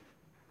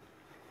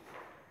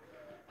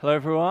Hello,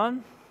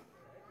 everyone.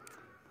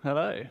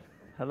 Hello.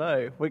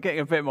 We're getting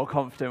a bit more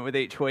confident with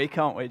each week,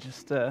 aren't we?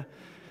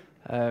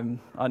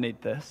 I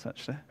need this,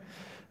 actually.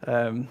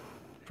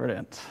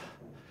 Brilliant.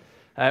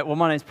 Well,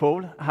 my name's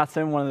Paul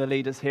Hatton, one of the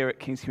leaders here at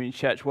King's Community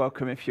Church.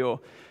 Welcome if you're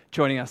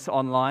joining us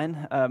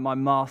online. My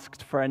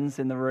masked friends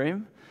in the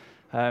room.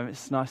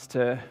 It's nice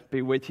to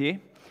be with you.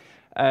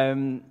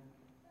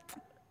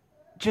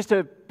 Just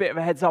a bit of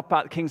a heads up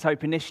about the King's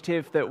Hope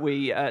initiative that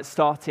we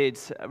started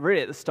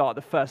really at the start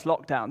of the first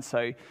lockdown,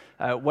 so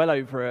well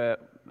over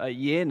a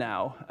year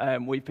now.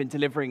 We've been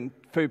delivering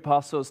food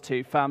parcels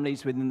to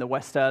families within the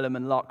West Earlham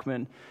and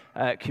Larkman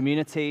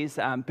communities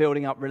and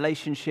building up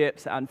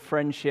relationships and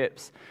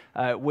friendships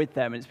with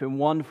them. It's been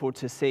wonderful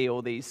to see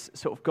all these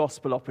sort of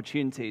gospel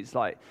opportunities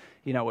like,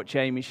 you know, what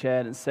Jamie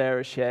shared and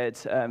Sarah shared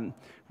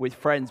with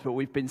friends, but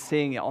we've been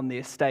seeing it on the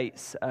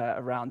estates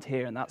around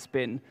here, and that's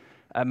been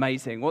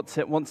amazing. Want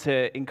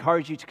to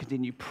encourage you to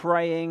continue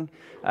praying,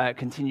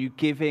 continue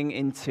giving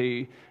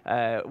into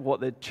what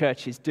the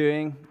church is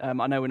doing.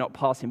 I know we're not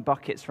passing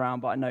buckets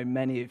around, but I know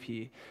many of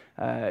you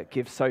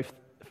give so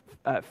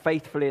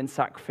faithfully and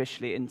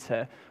sacrificially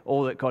into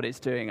all that God is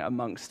doing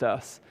amongst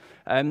us.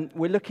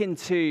 We're looking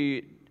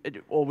to,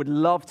 or would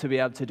love to be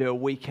able to do a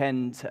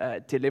weekend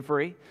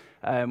delivery.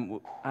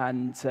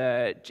 And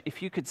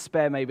if you could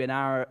spare maybe an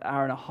hour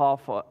and a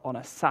half on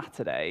a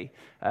Saturday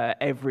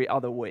every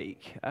other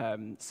week.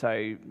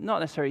 So not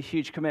necessarily a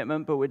huge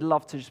commitment, but we'd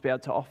love to just be able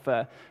to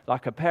offer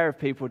like a pair of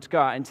people to go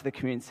out into the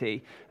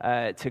community,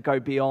 to go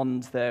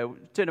beyond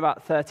doing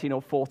about 13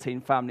 or 14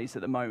 families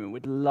at the moment.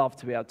 We'd love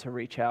to be able to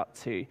reach out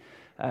to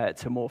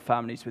more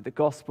families with the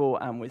gospel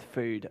and with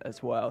food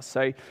as well.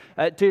 So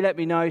do let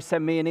me know.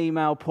 Send me an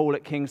email,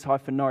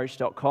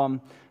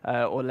 paul@kings-norwich.com,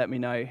 or let me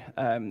know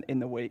in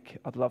the week.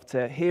 I'd love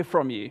to hear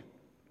from you.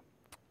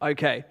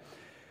 Okay,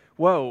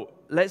 well,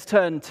 let's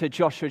turn to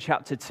Joshua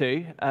chapter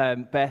 2.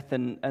 Beth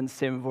and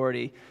Sim have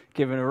already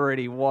given a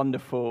really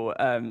wonderful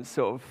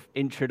sort of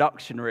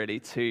introduction, really,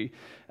 to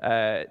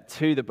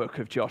the book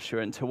of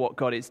Joshua and to what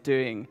God is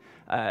doing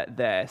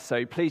there.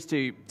 So please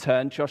do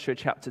turn, Joshua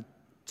chapter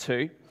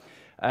 2.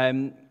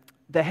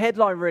 The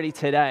headline really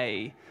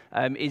today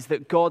is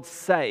that God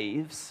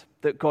saves,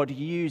 that God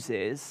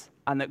uses,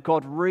 and that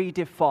God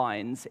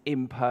redefines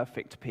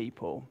imperfect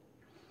people.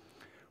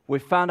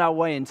 We've found our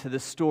way into the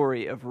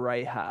story of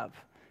Rahab.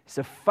 It's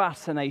a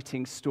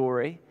fascinating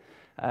story,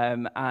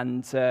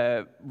 and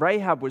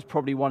Rahab was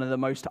probably one of the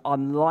most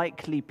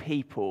unlikely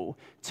people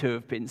to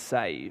have been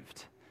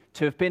saved,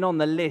 to have been on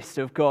the list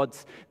of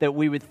gods that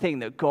we would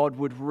think that God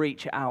would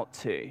reach out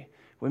to.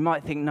 We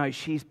might think, no,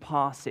 she's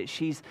past it.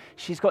 She's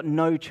got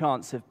no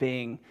chance of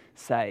being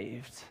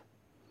saved.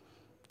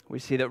 We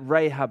see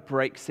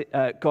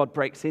that God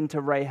breaks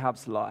into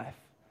Rahab's life.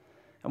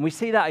 And we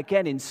see that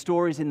again in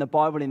stories in the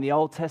Bible, in the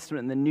Old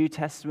Testament and the New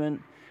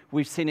Testament.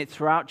 We've seen it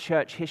throughout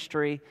church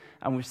history,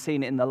 and we've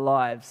seen it in the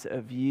lives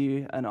of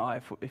you and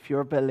I. If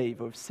you're a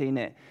believer, we've seen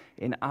it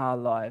in our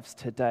lives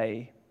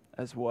today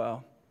as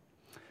well.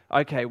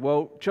 Okay,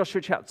 well,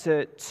 Joshua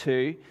chapter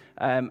 2,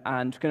 and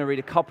we're going to read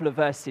a couple of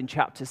verses in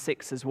chapter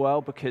 6 as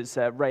well, because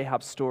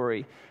Rahab's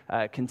story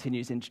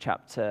continues into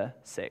chapter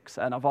 6.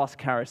 And I've asked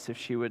Karis if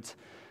she would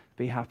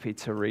be happy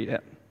to read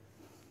it.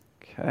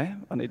 Okay,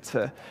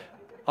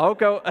 I'll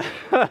go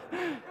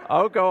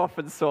off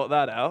and sort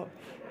that out.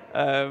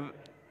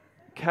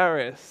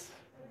 Karis,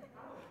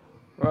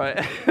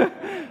 right,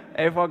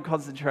 everyone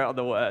concentrate on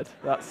the word.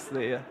 That's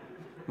the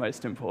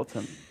most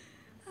important.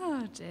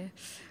 Oh dear,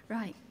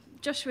 right.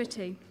 Joshua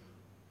 2.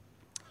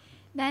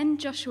 Then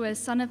Joshua,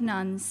 son of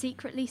Nun,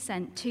 secretly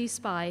sent 2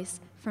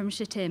 spies from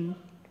Shittim.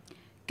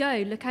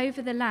 Go, look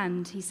over the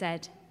land, he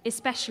said,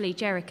 especially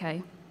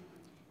Jericho.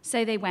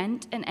 So they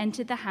went and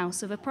entered the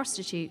house of a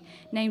prostitute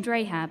named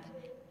Rahab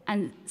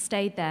and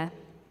stayed there.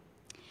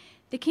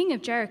 The king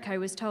of Jericho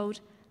was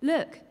told,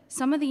 look,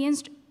 some of the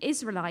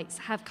Israelites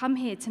have come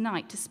here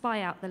tonight to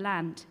spy out the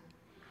land.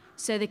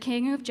 So the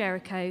king of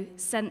Jericho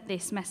sent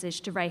this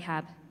message to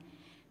Rahab.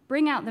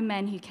 Bring out the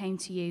men who came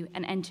to you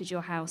and entered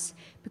your house,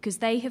 because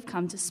they have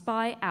come to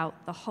spy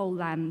out the whole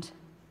land.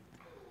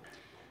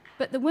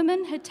 But the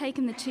woman had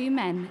taken the 2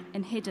 men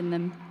and hidden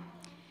them.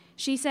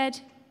 She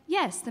said,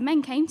 yes, the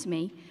men came to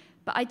me,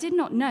 but I did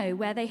not know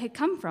where they had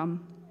come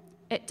from.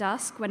 At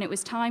dusk, when it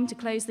was time to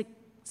close the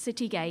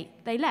city gate,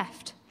 they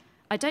left.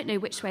 I don't know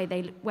which way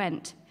they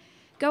went.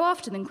 Go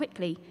after them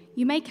quickly.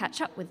 You may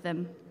catch up with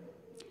them.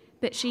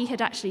 But she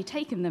had actually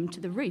taken them to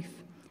the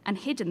roof and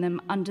hidden them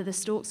under the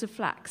stalks of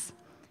flax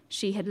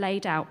she had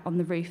laid out on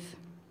the roof.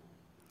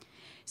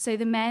 So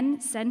the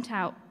men sent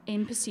out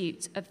in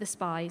pursuit of the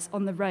spies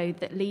on the road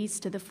that leads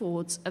to the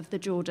fords of the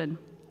Jordan.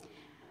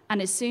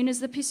 And as soon as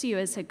the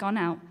pursuers had gone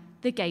out,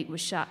 the gate was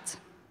shut.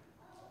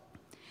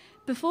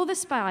 Before the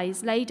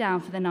spies lay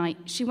down for the night,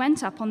 she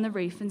went up on the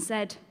roof and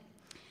said,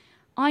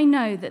 I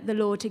know that the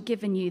Lord had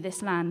given you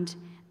this land,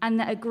 and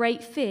that a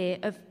great fear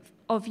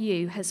of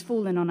you has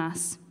fallen on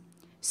us,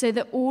 so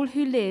that all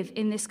who live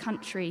in this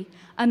country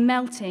are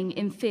melting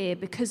in fear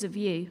because of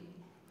you.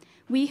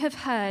 We have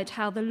heard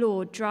how the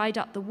Lord dried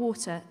up the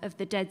water of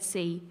the Dead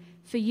Sea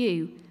for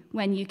you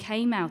when you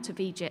came out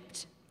of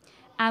Egypt,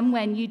 and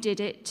when you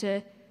did it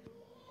to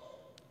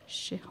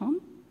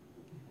Sihon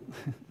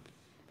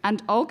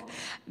and Og,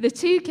 the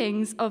two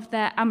kings of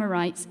their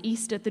Amorites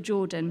east of the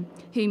Jordan,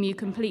 whom you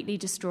completely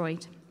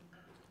destroyed.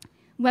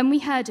 When we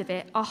heard of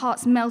it, our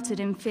hearts melted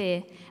in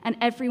fear, and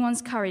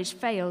everyone's courage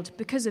failed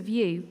because of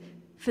you.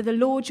 For the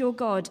Lord your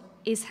God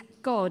is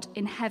God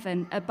in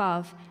heaven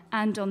above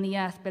and on the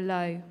earth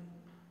below.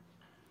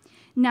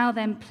 Now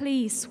then,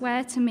 please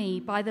swear to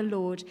me by the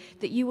Lord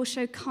that you will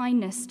show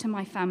kindness to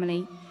my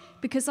family,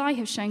 because I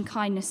have shown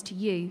kindness to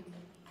you.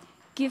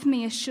 Give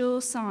me a sure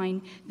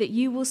sign that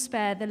you will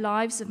spare the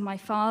lives of my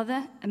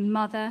father and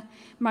mother,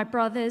 my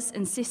brothers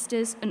and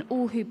sisters, and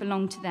all who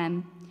belong to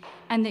them,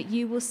 and that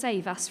you will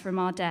save us from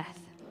our death.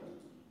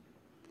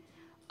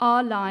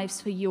 Our lives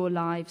for your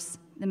lives,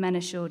 the men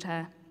assured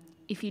her.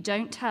 If you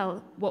don't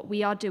tell what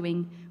we are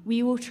doing,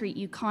 we will treat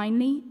you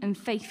kindly and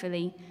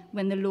faithfully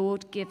when the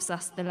Lord gives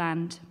us the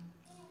land.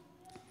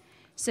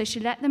 So she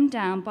let them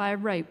down by a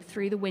rope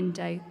through the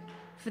window,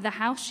 for the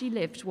house she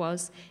lived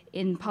was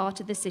in part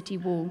of the city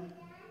wall.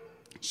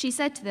 She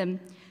said to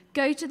them,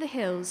 "Go to the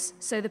hills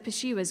so the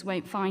pursuers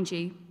won't find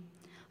you.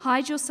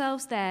 Hide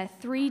yourselves there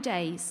 3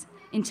 days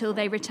until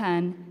they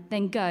return,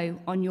 then go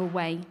on your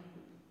way."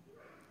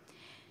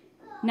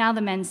 Now the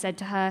men said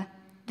to her,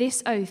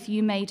 "This oath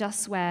you made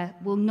us swear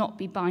will not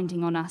be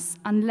binding on us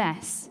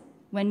unless,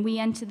 when we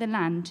enter the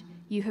land,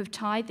 you have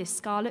tied this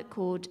scarlet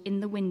cord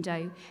in the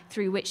window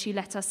through which you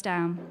let us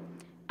down,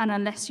 and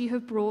unless you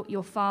have brought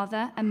your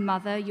father and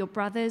mother, your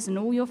brothers, and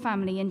all your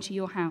family into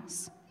your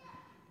house.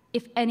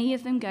 If any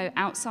of them go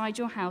outside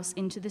your house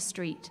into the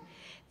street,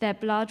 their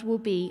blood will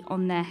be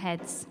on their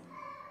heads.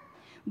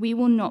 We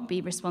will not be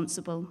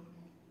responsible.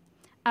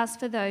 As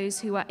for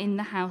those who are in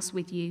the house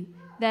with you,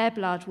 their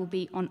blood will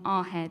be on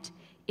our head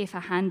if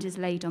a hand is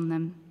laid on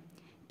them.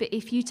 But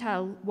if you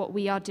tell what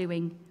we are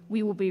doing,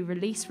 we will be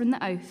released from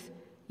the oath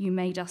you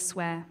made us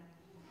swear."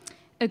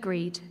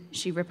 "Agreed,"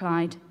 she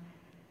replied.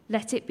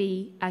 "Let it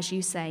be as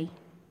you say."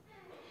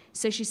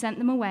 So she sent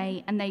them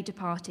away, and they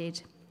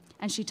departed,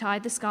 and she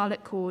tied the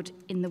scarlet cord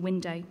in the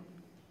window.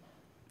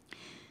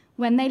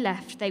 When they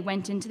left, they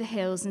went into the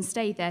hills and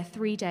stayed there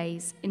 3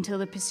 days, until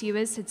the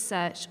pursuers had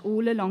searched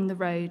all along the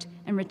road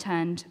and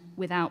returned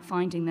without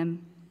finding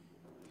them.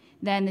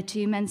 Then the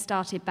two men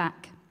started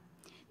back.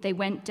 They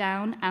went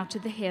down out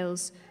of the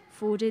hills,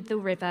 forded the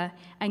river,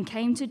 and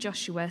came to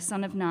Joshua,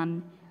 son of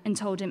Nun, and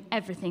told him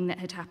everything that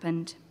had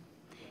happened.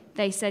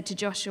 They said to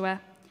Joshua,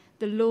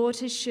 "The Lord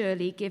has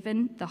surely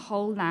given the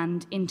whole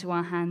land into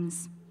our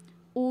hands.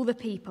 All the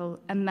people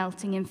are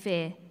melting in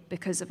fear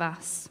because of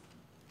us."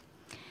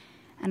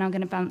 And I'm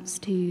going to bounce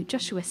to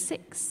Joshua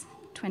 6,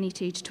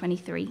 22 to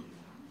 23.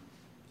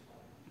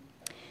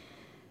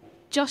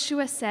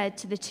 Joshua said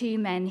to the two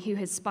men who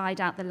had spied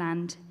out the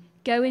land,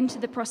 "Go into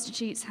the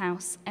prostitute's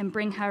house and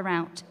bring her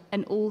out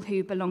and all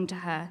who belong to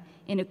her,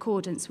 in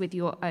accordance with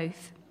your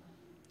oath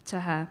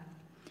to her."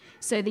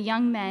 So the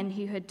young men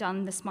who had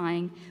done the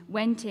spying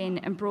went in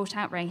and brought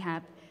out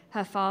Rahab,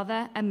 her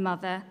father and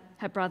mother,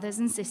 her brothers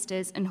and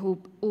sisters, and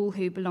all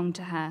who belonged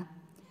to her.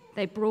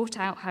 They brought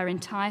out her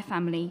entire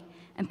family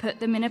and put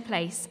them in a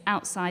place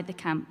outside the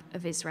camp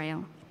of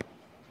Israel.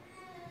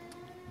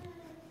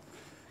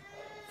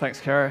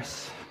 Thanks,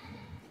 Karis.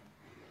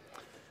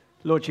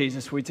 Lord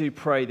Jesus, we do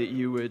pray that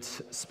you would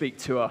speak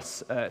to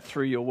us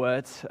through your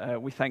word.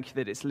 We thank you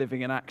that it's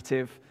living and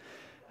active,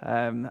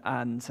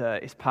 and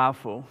it's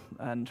powerful,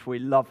 and we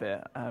love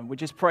it. We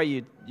just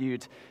pray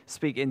you'd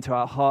speak into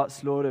our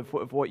hearts, Lord,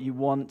 of what you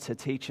want to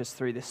teach us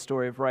through this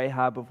story of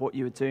Rahab, of what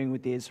you were doing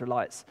with the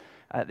Israelites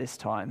at this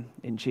time.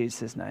 In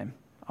Jesus' name,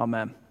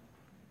 amen.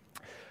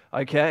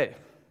 Okay,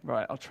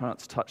 right, I'll try not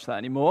to touch that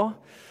anymore.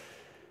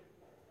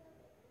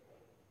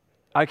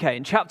 Okay,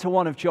 in chapter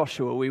 1 of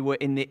Joshua, we were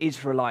in the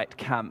Israelite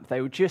camp. They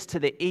were just to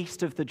the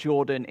east of the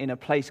Jordan in a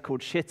place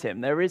called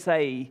Shittim. There is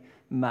a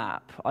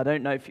map. I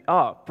don't know if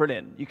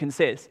brilliant. You can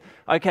see it.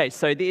 Okay,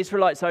 so the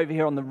Israelites over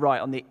here on the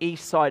right, on the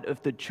east side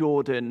of the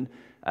Jordan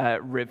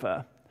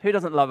River. Who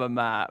doesn't love a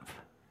map?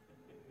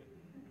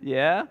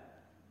 Yeah?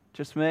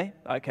 Just me?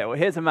 Okay, well,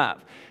 here's a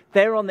map.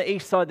 They're on the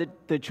east side of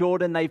the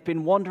Jordan. They've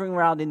been wandering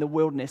around in the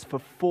wilderness for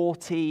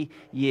 40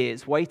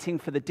 years, waiting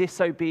for the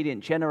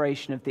disobedient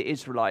generation of the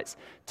Israelites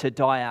to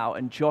die out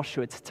and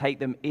Joshua to take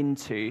them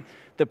into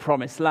the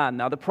promised land.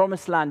 Now, the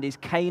promised land is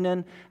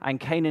Canaan, and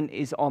Canaan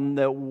is on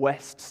the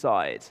west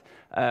side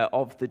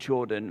of the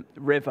Jordan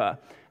River.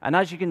 And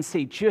as you can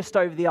see, just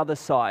over the other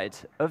side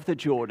of the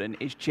Jordan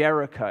is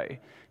Jericho.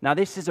 Now,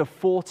 this is a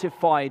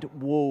fortified,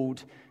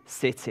 walled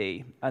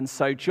city. And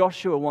so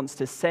Joshua wants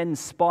to send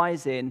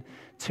spies in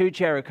to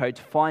Jericho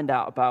to find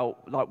out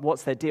about,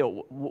 what's their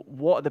deal?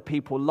 What are the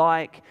people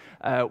like?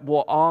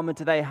 What armor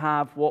do they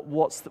have?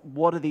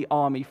 What are the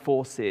army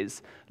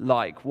forces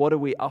like? What are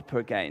we up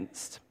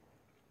against?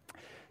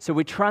 So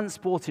we're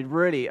transported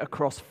really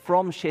across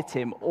from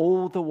Shittim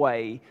all the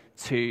way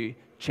to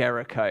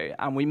Jericho.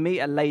 And we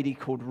meet a lady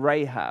called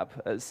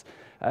Rahab, as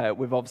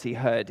we've obviously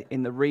heard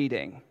in the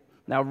reading.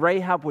 Now,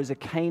 Rahab was a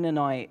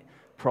Canaanite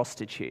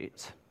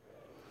prostitute.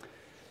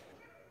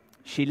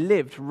 She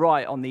lived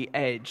right on the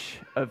edge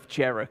of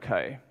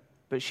Jericho.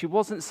 But she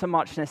wasn't so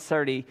much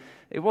necessarily,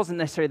 it wasn't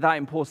necessarily that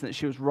important that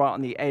she was right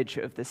on the edge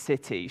of the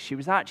city. She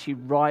was actually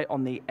right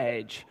on the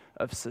edge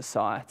of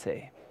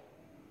society.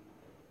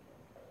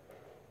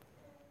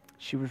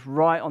 She was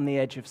right on the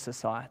edge of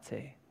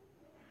society.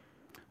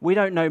 We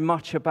don't know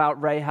much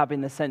about Rahab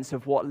in the sense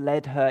of what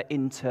led her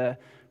into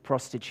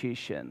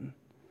prostitution.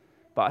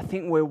 But I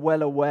think we're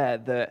well aware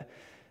that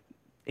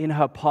in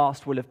her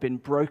past will have been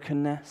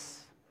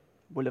brokenness,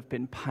 will have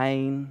been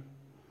pain,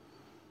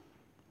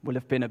 will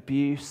have been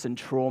abuse and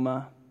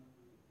trauma.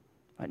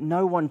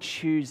 No one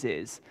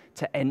chooses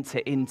to enter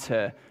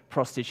into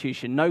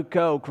prostitution. No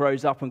girl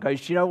grows up and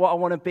goes, do you know what I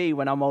want to be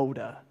when I'm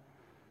older?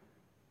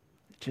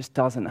 It just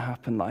doesn't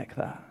happen like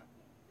that.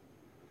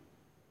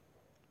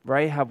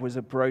 Rahab was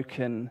a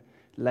broken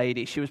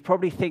lady. She was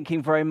probably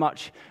thinking very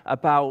much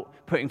about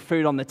putting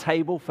food on the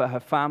table for her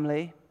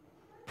family,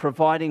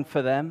 providing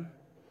for them.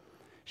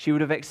 She would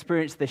have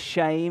experienced the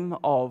shame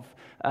of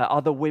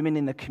other women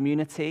in the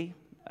community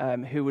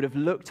who would have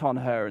looked on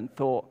her and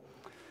thought,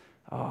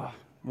 oh,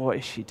 what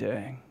is she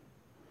doing?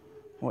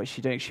 What is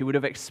she doing? She would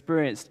have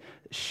experienced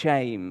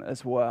shame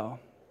as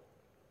well.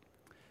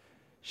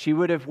 She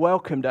would have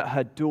welcomed at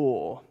her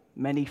door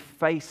many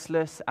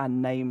faceless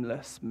and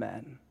nameless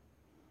men,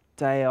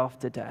 day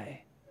after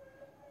day.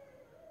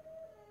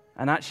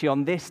 And actually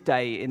on this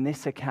day, in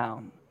this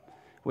account,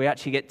 we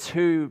actually get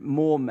two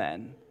more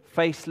men,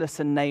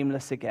 faceless and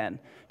nameless again,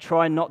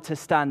 trying not to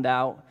stand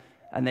out,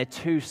 and they're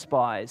two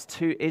spies,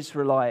 two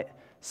Israelite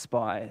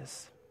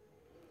spies.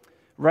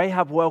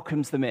 Rahab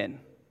welcomes them in.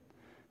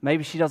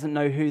 Maybe she doesn't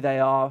know who they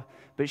are,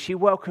 but she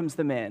welcomes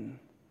them in.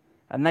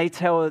 And they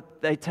tell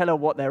her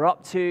what they're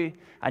up to,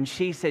 and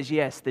she says,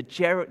 yes,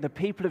 the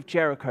people of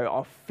Jericho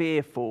are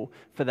fearful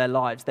for their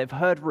lives. They've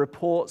heard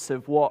reports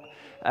of what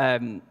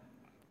Yahweh,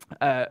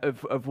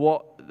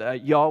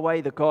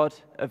 the God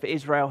of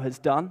Israel, has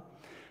done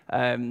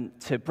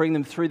to bring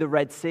them through the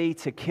Red Sea,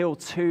 to kill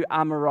two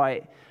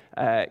Amorite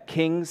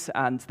kings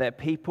and their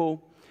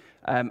people,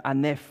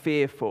 and they're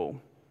fearful.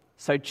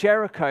 So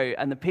Jericho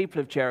and the people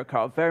of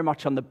Jericho are very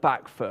much on the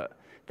back foot.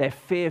 They're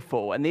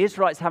fearful, and the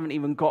Israelites haven't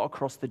even got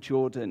across the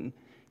Jordan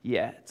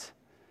yet.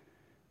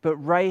 But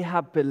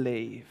Rahab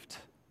believed.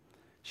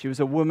 She was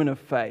a woman of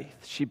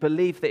faith. She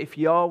believed that if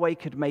Yahweh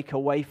could make a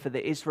way for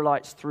the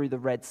Israelites through the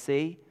Red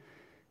Sea,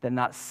 then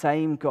that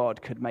same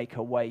God could make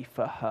a way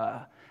for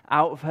her,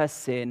 out of her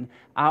sin,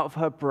 out of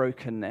her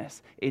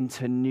brokenness,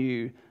 into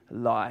new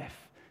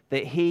life.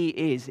 That he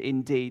is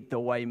indeed the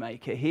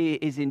waymaker. He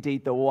is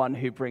indeed the one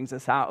who brings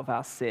us out of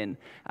our sin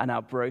and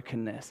our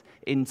brokenness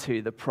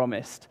into the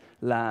promised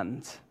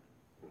land.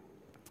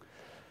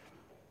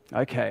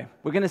 Okay,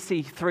 we're going to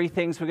see three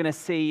things. We're going to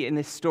see in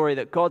this story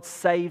that God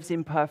saves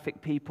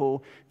imperfect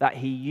people, that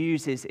he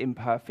uses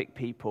imperfect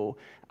people,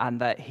 and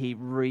that he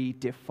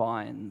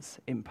redefines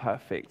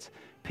imperfect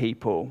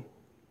people.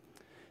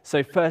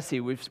 So firstly,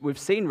 we've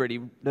seen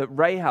really that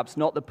Rahab's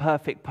not the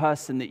perfect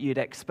person that you'd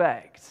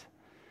expect.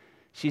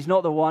 She's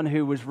not the one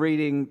who was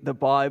reading the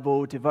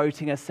Bible,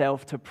 devoting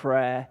herself to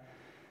prayer.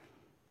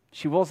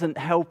 She wasn't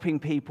helping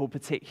people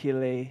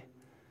particularly.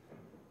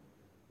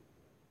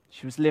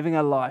 She was living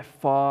a life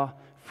far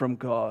from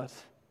God.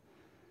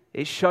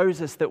 It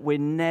shows us that we're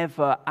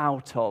never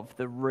out of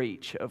the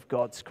reach of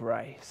God's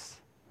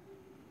grace.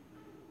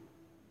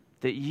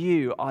 That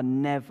you are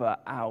never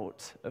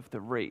out of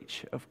the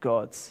reach of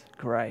God's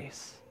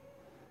grace.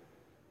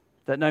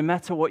 That no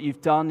matter what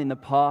you've done in the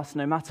past,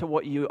 no matter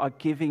what you are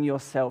giving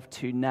yourself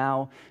to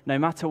now, no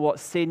matter what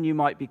sin you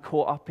might be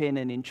caught up in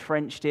and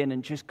entrenched in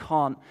and just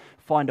can't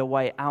find a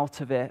way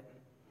out of it,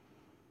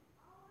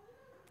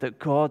 that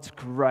God's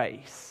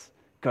grace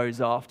goes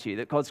after you,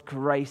 that God's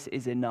grace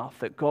is enough,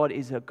 that God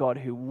is a God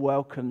who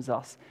welcomes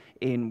us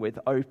in with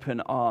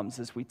open arms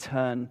as we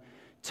turn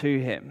to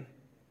him.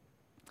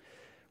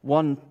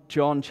 1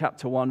 John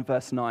chapter 1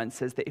 verse 9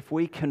 says that if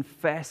we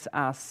confess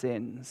our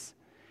sins,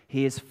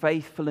 he is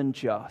faithful and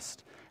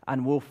just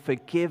and will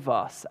forgive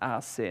us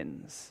our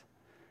sins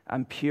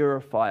and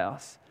purify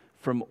us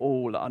from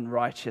all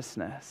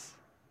unrighteousness.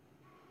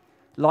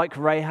 Like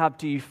Rahab,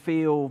 do you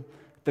feel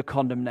the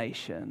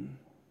condemnation?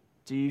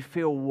 Do you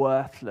feel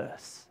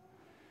worthless?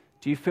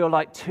 Do you feel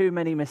like too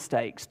many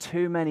mistakes,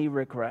 too many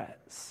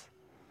regrets?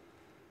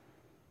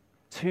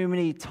 Too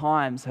many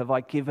times have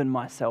I given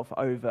myself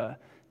over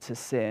to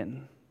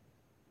sin?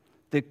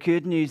 The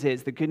good news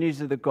of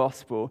the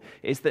gospel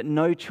is that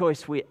no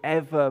choice we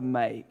ever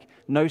make,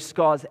 no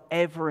scars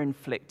ever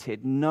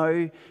inflicted,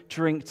 no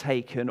drink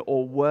taken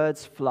or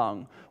words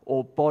flung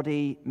or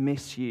body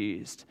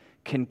misused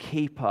can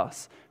keep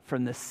us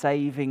from the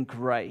saving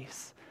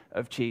grace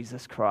of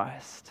Jesus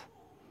Christ.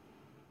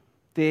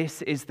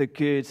 This is the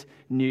good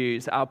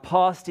news. Our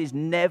past is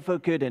never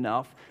good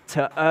enough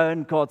to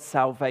earn God's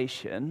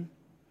salvation,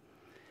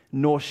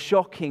 nor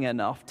shocking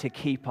enough to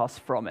keep us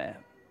from it.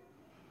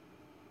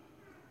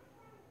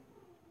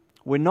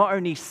 We're not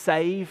only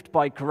saved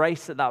by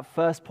grace at that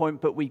first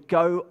point, but we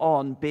go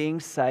on being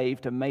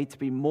saved and made to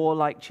be more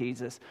like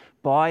Jesus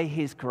by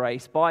his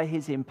grace, by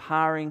his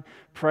empowering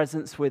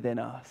presence within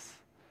us.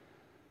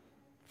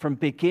 From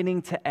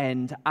beginning to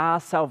end, our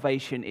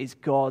salvation is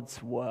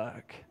God's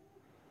work.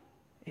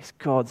 It's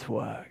God's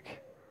work.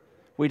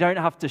 We don't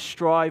have to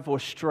strive or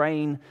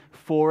strain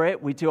for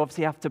it. We do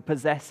obviously have to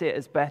possess it,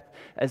 as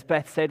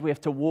Beth said. We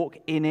have to walk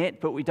in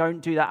it, but we don't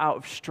do that out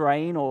of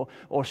strain or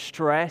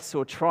stress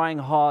or trying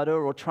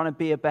harder or trying to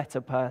be a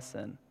better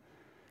person.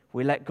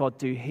 We let God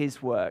do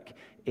his work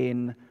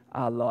in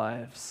our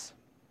lives.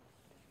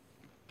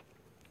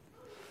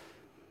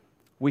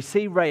 We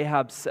see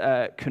Rahab's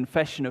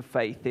confession of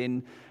faith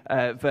in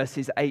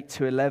verses 8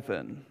 to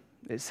 11.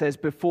 It says,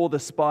 before the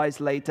spies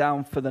lay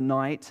down for the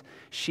night,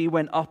 she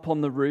went up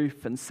on the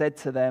roof and said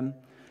to them,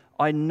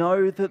 I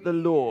know that the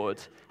Lord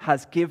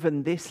has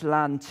given this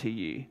land to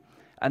you,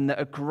 and that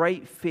a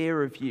great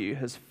fear of you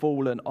has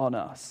fallen on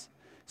us,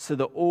 so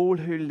that all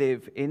who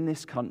live in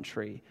this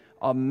country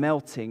are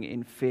melting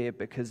in fear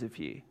because of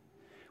you.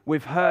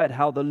 We've heard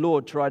how the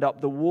Lord dried up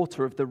the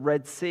water of the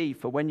Red Sea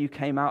for when you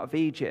came out of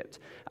Egypt,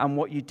 and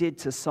what you did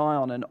to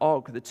Sihon and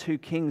Og, the two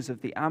kings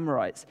of the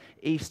Amorites,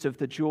 east of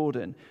the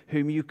Jordan,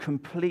 whom you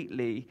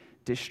completely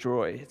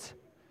destroyed.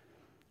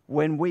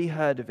 When we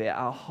heard of it,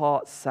 our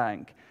hearts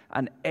sank,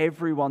 and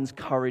everyone's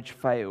courage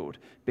failed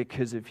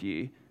because of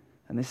you.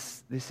 And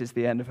this is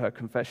the end of her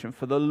confession.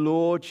 For the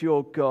Lord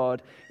your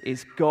God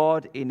is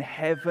God in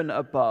heaven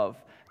above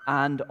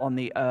and on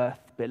the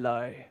earth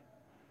below.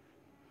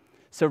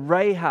 So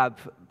Rahab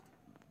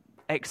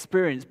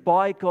experienced,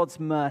 by God's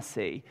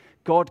mercy,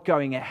 God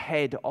going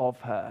ahead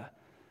of her.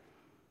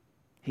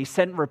 He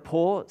sent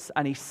reports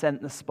and he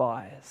sent the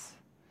spies.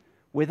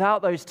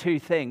 Without those two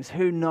things,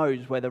 who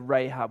knows whether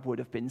Rahab would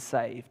have been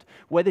saved,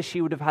 whether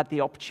she would have had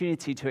the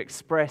opportunity to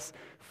express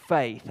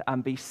faith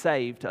and be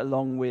saved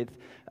along with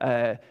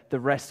the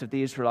rest of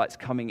the Israelites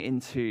coming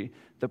into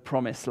the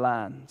promised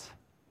land.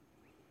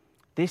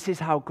 This is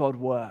how God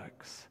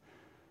works.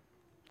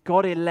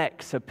 God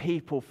elects a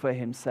people for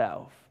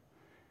himself,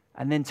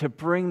 and then to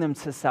bring them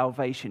to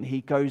salvation,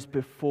 he goes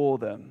before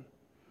them.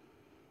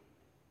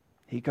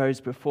 He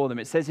goes before them.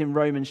 It says in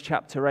Romans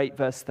chapter 8,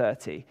 verse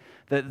 30,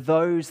 that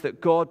those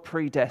that God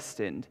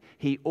predestined,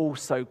 he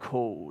also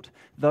called.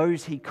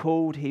 Those he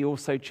called, he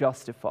also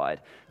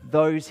justified.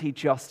 Those he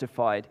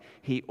justified,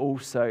 he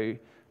also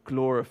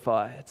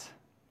glorified.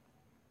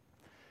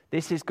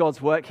 This is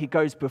God's work. He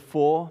goes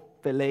before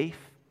belief.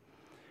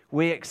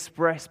 We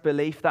express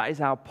belief. That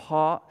is our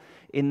part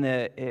in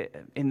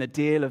the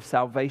deal of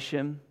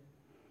salvation.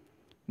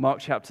 Mark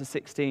chapter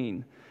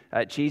 16,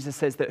 Jesus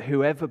says that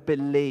whoever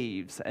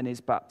believes and is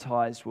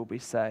baptized will be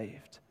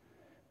saved,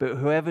 but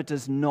whoever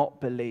does not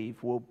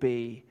believe will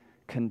be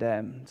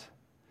condemned.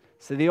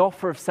 So the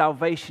offer of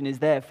salvation is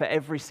there for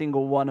every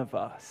single one of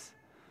us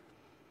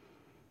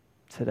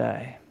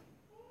today.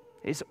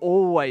 It's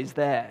always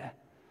there.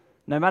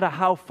 No matter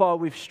how far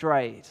we've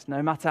strayed,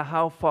 no matter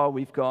how far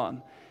we've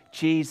gone,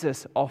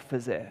 Jesus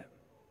offers it.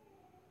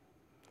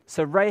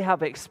 So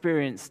Rahab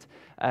experienced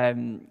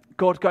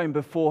God going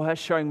before her,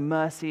 showing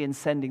mercy and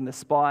sending the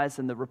spies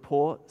and the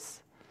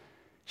reports.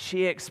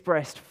 She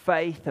expressed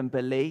faith and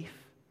belief,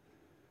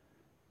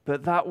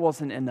 but that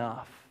wasn't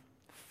enough.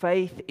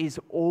 Faith is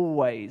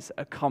always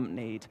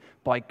accompanied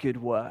by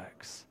good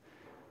works.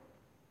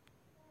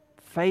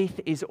 Faith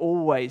is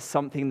always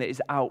something that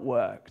is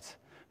outworked.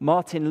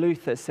 Martin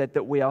Luther said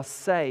that we are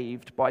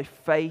saved by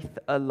faith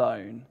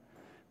alone,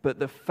 but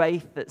the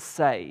faith that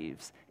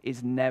saves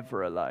is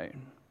never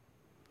alone.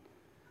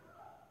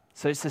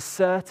 So it's a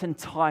certain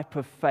type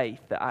of faith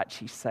that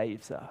actually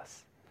saves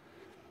us.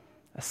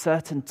 A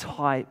certain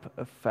type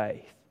of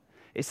faith.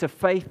 It's a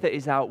faith that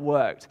is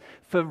outworked.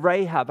 For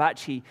Rahab,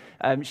 actually,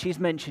 she's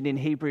mentioned in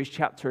Hebrews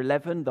chapter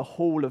 11, the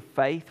hall of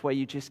faith, where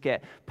you just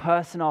get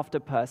person after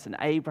person.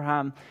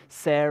 Abraham,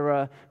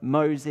 Sarah,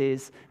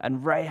 Moses,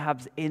 and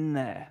Rahab's in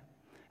there.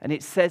 And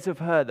it says of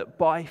her that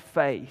by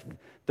faith,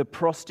 the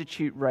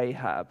prostitute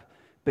Rahab,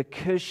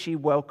 because she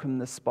welcomed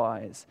the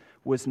spies,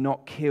 was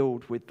not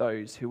killed with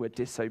those who were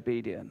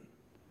disobedient.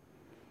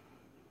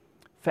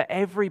 For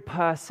every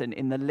person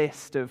in the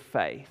list of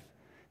faith,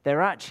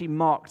 they're actually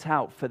marked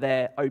out for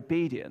their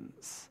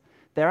obedience.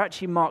 They're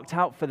actually marked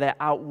out for their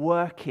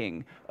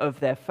outworking of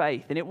their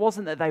faith. And it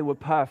wasn't that they were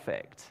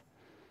perfect,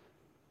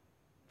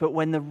 but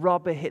when the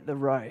rubber hit the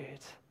road,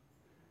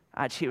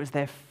 actually it was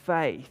their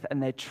faith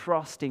and their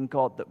trust in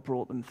God that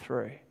brought them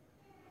through.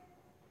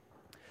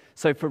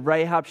 So for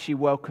Rahab, she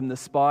welcomed the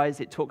spies.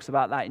 It talks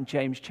about that in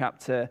James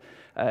chapter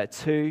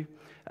 2,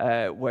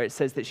 where it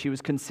says that she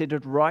was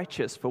considered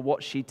righteous for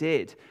what she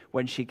did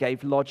when she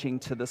gave lodging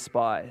to the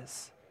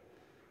spies.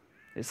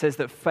 It says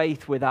that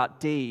faith without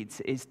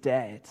deeds is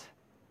dead.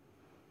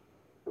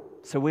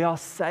 So we are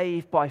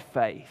saved by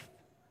faith,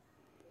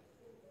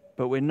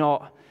 but we're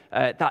not.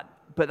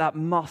 But that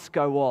must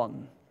go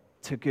on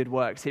to good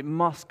works. It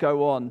must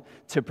go on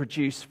to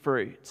produce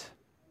fruit.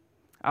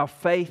 Our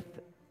faith,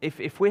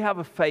 if we have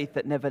a faith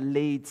that never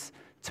leads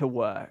to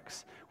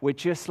works, we're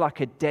just like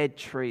a dead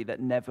tree that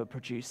never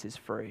produces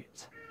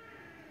fruit.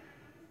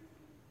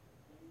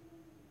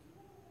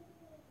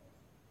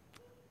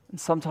 And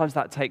sometimes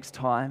that takes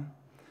time.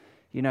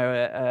 You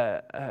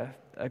know,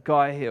 a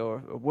guy here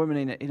or a woman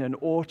in an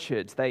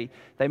orchard, they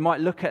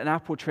might look at an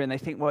apple tree and they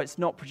think, well, it's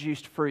not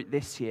produced fruit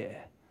this year.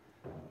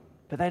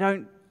 But they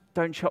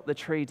don't chop the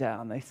tree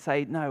down. They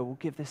say, no, we'll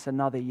give this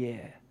another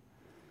year.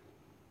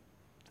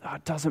 Oh,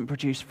 it doesn't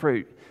produce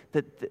fruit.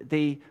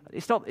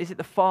 It's not. Is it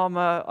the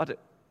farmer? I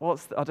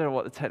don't know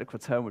what the technical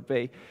term would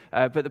be.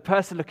 But the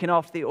person looking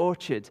after the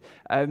orchard,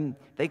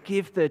 they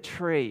give the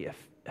tree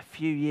a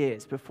few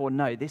years before.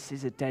 No, this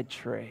is a dead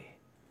tree.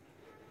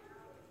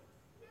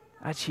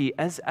 Actually,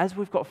 as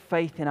we've got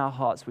faith in our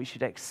hearts, we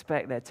should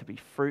expect there to be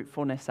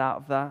fruitfulness out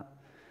of that.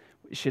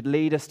 It should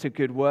lead us to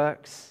good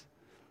works.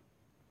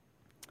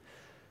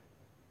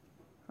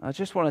 I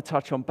just want to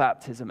touch on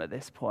baptism at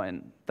this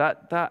point.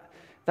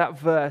 That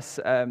verse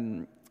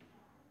in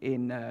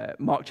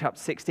Mark chapter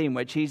 16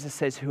 where Jesus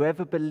says,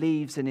 whoever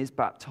believes and is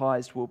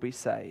baptized will be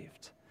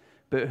saved,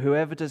 but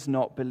whoever does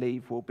not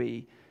believe will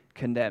be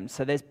condemned.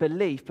 So there's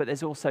belief, but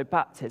there's also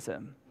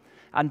baptism.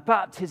 And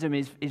baptism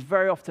is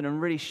very often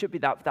and really should be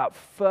that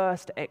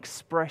first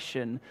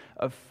expression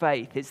of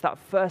faith. It's that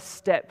first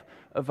step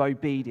of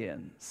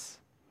obedience.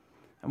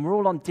 And we're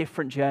all on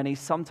different journeys.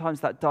 Sometimes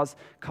that does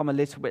come a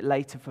little bit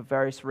later for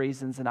various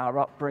reasons in our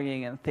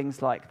upbringing and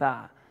things like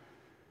that.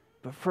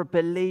 But for a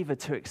believer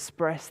to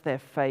express their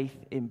faith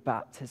in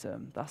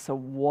baptism, that's a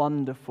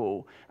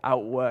wonderful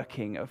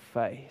outworking of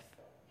faith.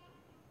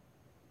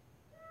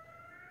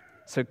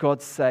 So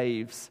God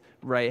saves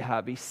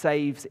Rahab. He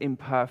saves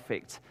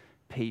imperfect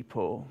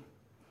people.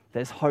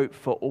 There's hope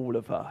for all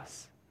of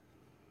us.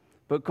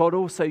 But God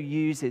also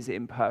uses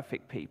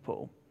imperfect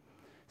people.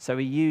 So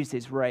he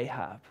uses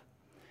Rahab.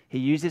 He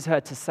uses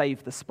her to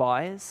save the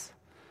spies.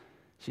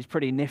 She's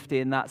pretty nifty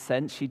in that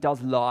sense. She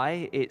does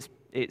lie. It's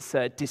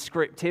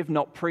descriptive,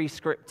 not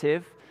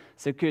prescriptive.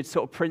 It's a good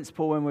sort of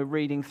principle when we're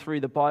reading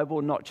through the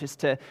Bible, not just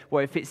to,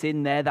 well, if it's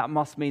in there, that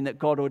must mean that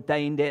God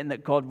ordained it and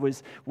that God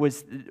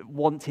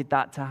wanted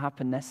that to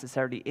happen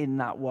necessarily in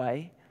that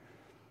way.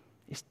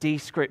 It's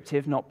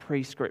descriptive, not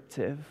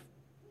prescriptive.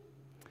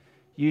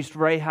 Used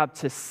Rahab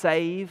to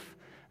save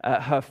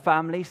her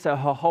family, so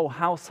her whole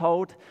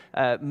household,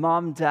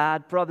 mum,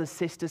 dad, brothers,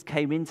 sisters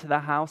came into the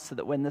house so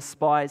that when the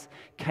spies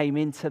came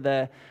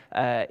into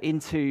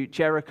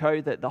Jericho,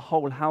 that the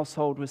whole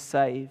household was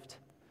saved.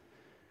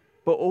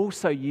 But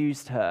also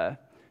used her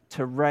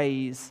to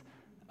raise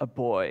a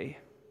boy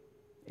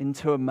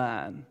into a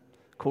man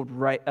called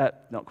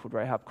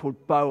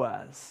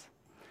Boaz.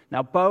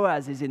 Now,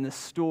 Boaz is in the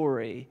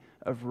story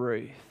of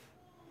Ruth.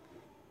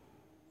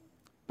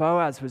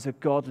 Boaz was a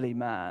godly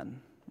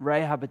man.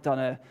 Rahab had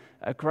done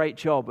a great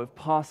job of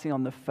passing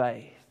on the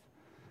faith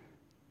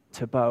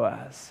to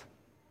Boaz.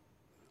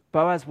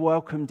 Boaz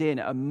welcomed in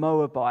a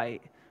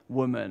Moabite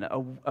woman,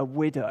 a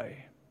widow.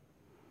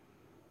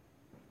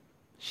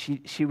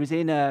 She was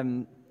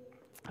in,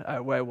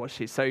 where was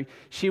she? So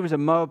she was a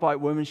Moabite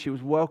woman. She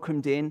was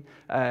welcomed in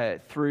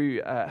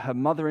through her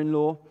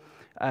mother-in-law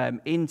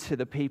into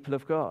the people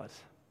of God.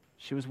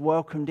 She was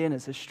welcomed in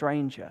as a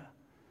stranger.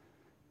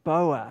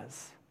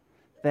 Boaz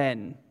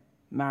then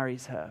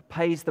marries her,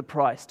 pays the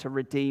price to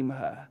redeem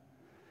her.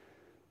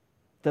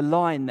 The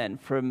line then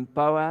from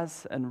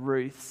Boaz and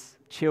Ruth's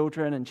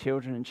children and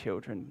children and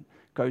children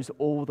goes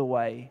all the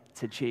way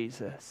to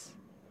Jesus.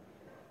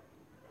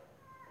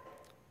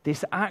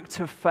 This act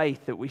of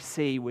faith that we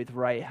see with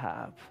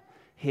Rahab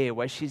here,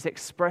 where she's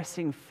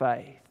expressing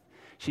faith,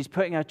 she's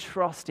putting her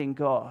trust in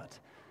God,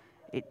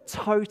 it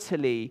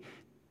totally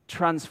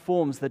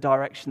transforms the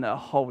direction that her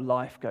whole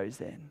life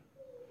goes in.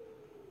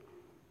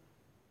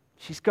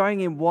 She's going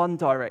in one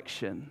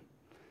direction,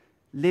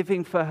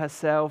 living for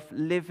herself,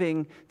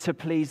 living to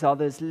please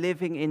others,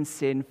 living in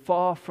sin,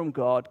 far from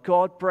God.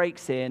 God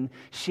breaks in.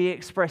 She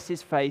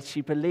expresses faith. She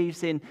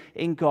believes in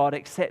God,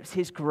 accepts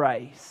his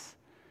grace,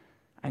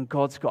 and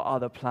God's got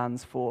other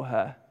plans for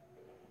her.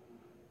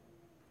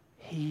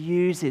 He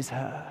uses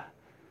her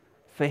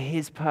for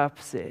his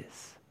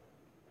purposes.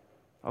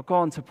 I'll go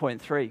on to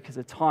point 3 because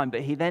of time, but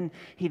he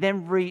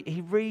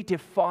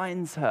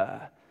redefines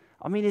her.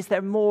 I mean, is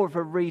there more of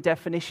a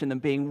redefinition than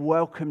being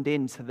welcomed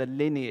into the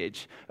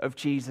lineage of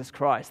Jesus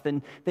Christ?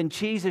 Than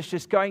Jesus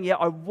just going, yeah,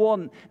 I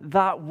want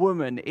that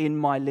woman in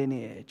my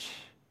lineage.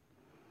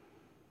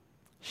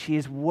 She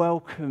is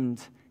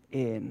welcomed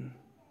in.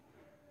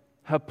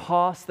 Her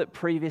past that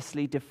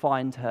previously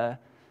defined her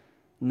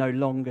no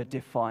longer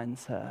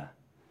defines her.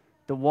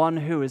 The one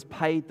who has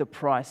paid the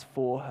price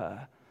for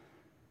her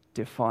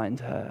defined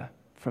her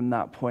from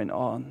that point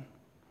on.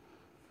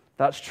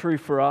 That's true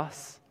for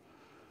us.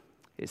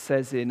 It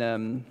says in,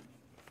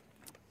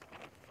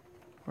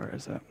 where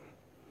is it?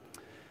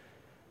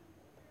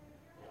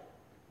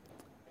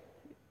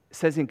 It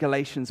says in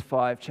Galatians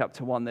 5,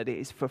 chapter 1, that it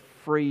is for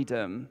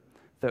freedom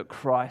that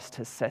Christ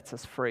has set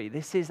us free.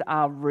 This is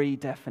our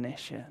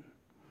redefinition.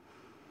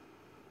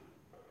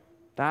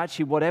 That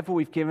actually whatever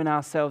we've given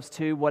ourselves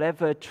to,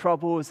 whatever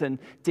troubles and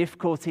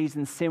difficulties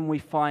and sin we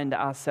find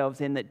ourselves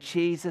in, that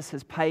Jesus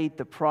has paid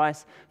the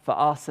price for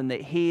us and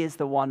that he is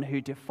the one who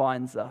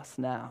defines us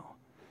now.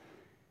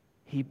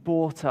 He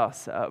bought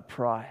us at a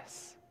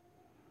price.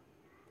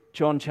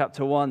 John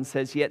chapter 1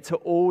 says, "Yet to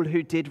all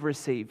who did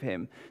receive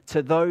him,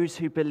 to those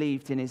who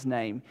believed in his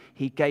name,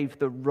 he gave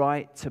the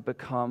right to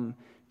become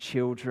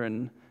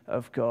children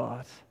of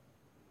God."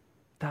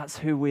 That's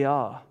who we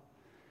are.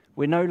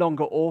 We're no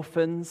longer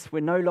orphans. We're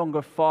no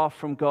longer far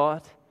from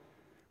God.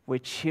 We're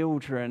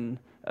children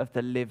of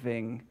the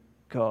living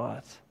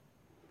God.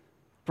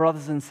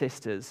 Brothers and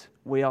sisters,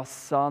 we are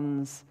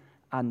sons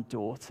and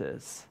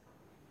daughters.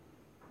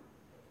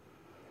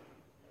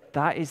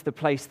 That is the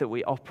place that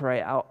we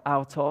operate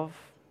out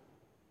of.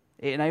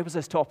 It enables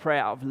us to operate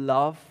out of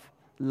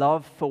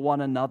love for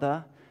one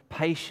another,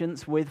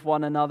 patience with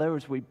one another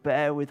as we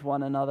bear with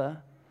one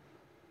another,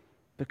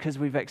 because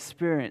we've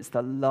experienced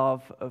the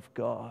love of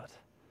God.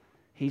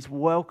 He's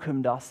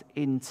welcomed us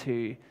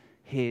into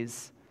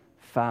his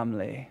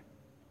family.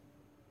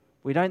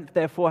 We don't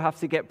therefore have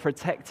to get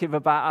protective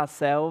about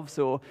ourselves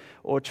or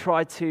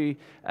try to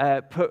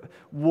put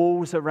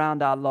walls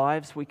around our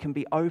lives. We can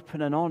be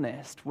open and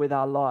honest with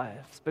our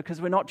lives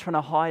because we're not trying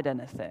to hide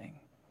anything.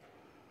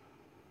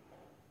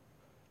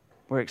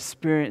 We've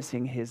experienced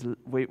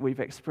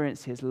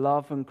his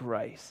love and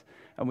grace,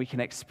 and we can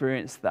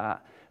experience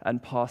that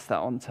and pass that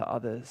on to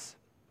others.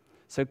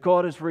 So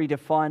God has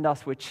redefined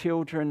us. We're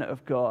children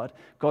of God.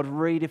 God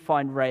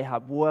redefined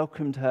Rahab,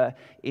 welcomed her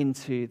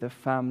into the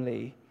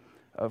family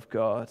of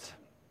God.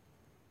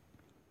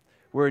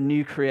 We're a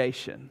new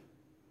creation.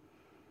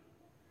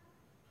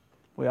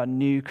 We are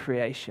new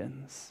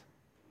creations.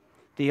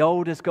 The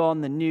old has gone,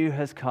 the new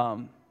has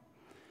come.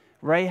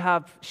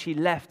 Rahab, she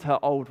left her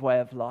old way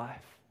of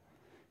life.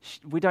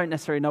 We don't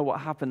necessarily know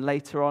what happened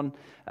later on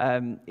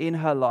in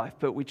her life,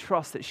 but we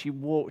trust that she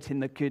walked in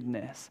the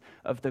goodness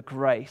of the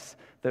grace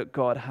that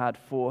God had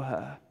for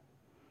her.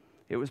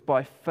 It was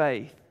by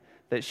faith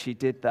that she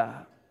did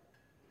that.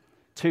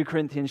 2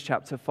 Corinthians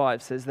chapter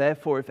 5 says,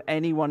 "Therefore, if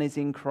anyone is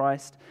in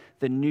Christ,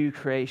 the new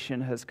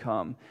creation has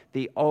come.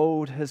 The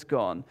old has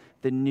gone,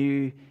 the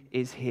new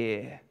is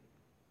here."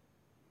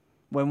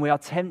 When we are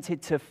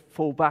tempted to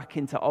fall back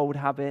into old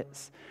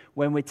habits,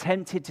 when we're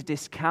tempted to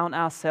discount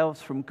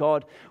ourselves from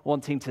God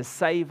wanting to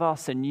save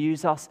us and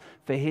use us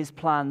for his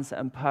plans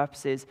and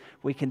purposes,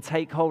 we can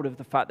take hold of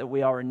the fact that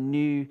we are a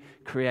new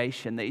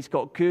creation, that he's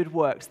got good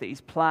works that he's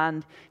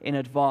planned in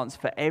advance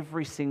for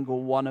every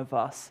single one of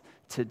us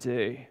to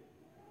do.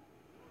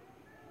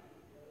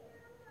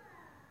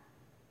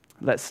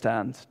 Let's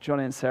stand.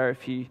 Johnny and Sarah,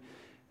 if you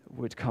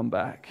would come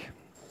back.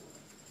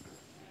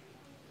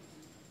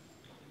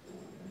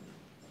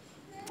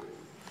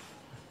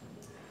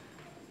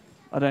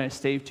 I don't know,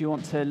 Steve, do you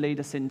want to lead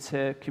us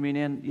into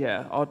communion?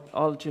 Yeah,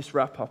 I'll just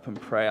wrap up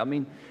and pray. I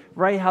mean,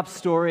 Rahab's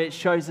story, it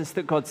shows us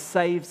that God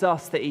saves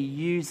us, that he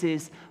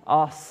uses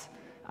us,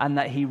 and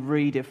that he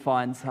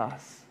redefines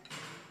us.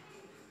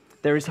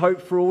 There is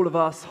hope for all of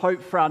us,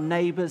 hope for our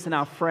neighbors and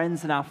our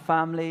friends and our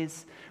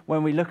families.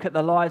 When we look at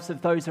the lives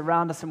of those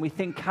around us and we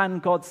think, can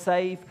God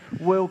save?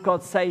 Will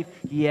God save?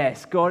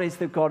 Yes, God is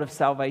the God of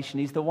salvation.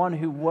 He's the one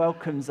who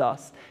welcomes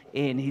us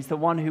in. He's the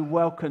one who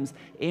welcomes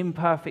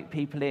imperfect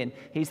people in.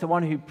 He's the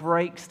one who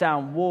breaks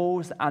down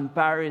walls and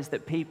barriers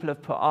that people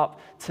have put up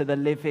to the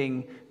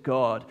living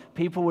God.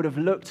 People would have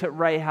looked at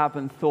Rahab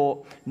and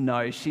thought,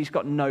 no, she's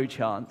got no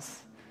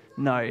chance.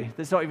 No,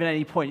 there's not even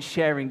any point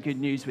sharing good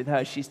news with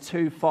her. She's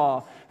too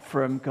far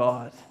from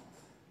God.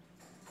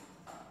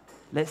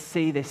 Let's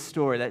see this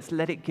story. Let's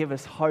let it give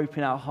us hope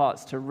in our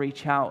hearts to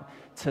reach out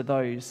to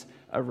those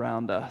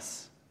around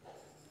us.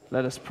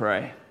 Let us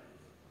pray.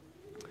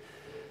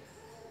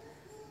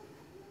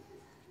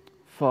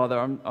 Father,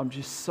 I'm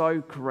just so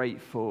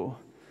grateful,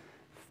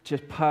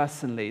 just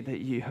personally,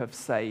 that you have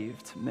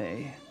saved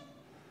me,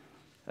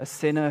 a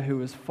sinner who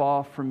was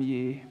far from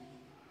you,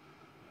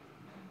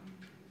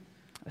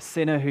 a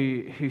sinner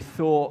who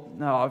thought,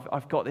 no,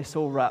 I've got this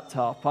all wrapped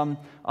up. I'm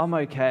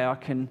okay. I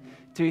can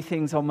do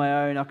things on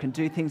my own. I can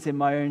do things in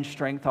my own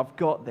strength. I've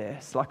got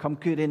this. Like I'm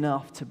good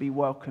enough to be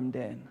welcomed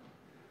in.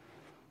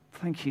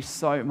 Thank you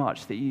so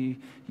much that you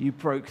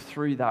broke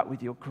through that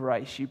with your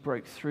grace. You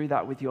broke through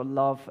that with your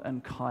love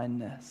and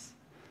kindness.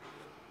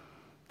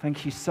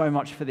 Thank you so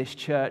much for this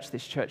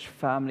church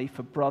family,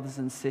 for brothers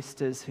and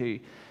sisters who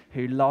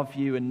love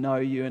you and know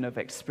you and have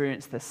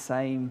experienced the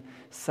same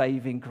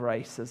saving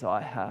grace as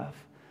I have.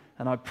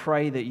 And I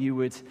pray that you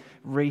would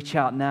reach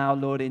out now,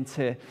 Lord,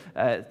 into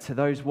to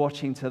those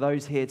watching, to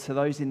those here, to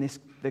those in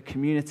the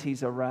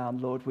communities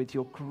around, Lord, with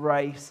your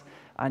grace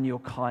and your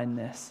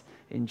kindness.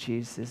 In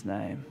Jesus'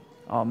 name,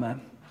 amen.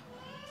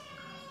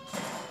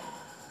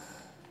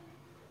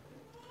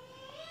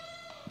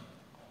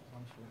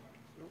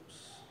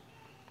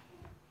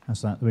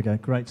 How's that? There we go.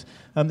 Great.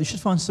 You should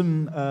find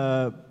some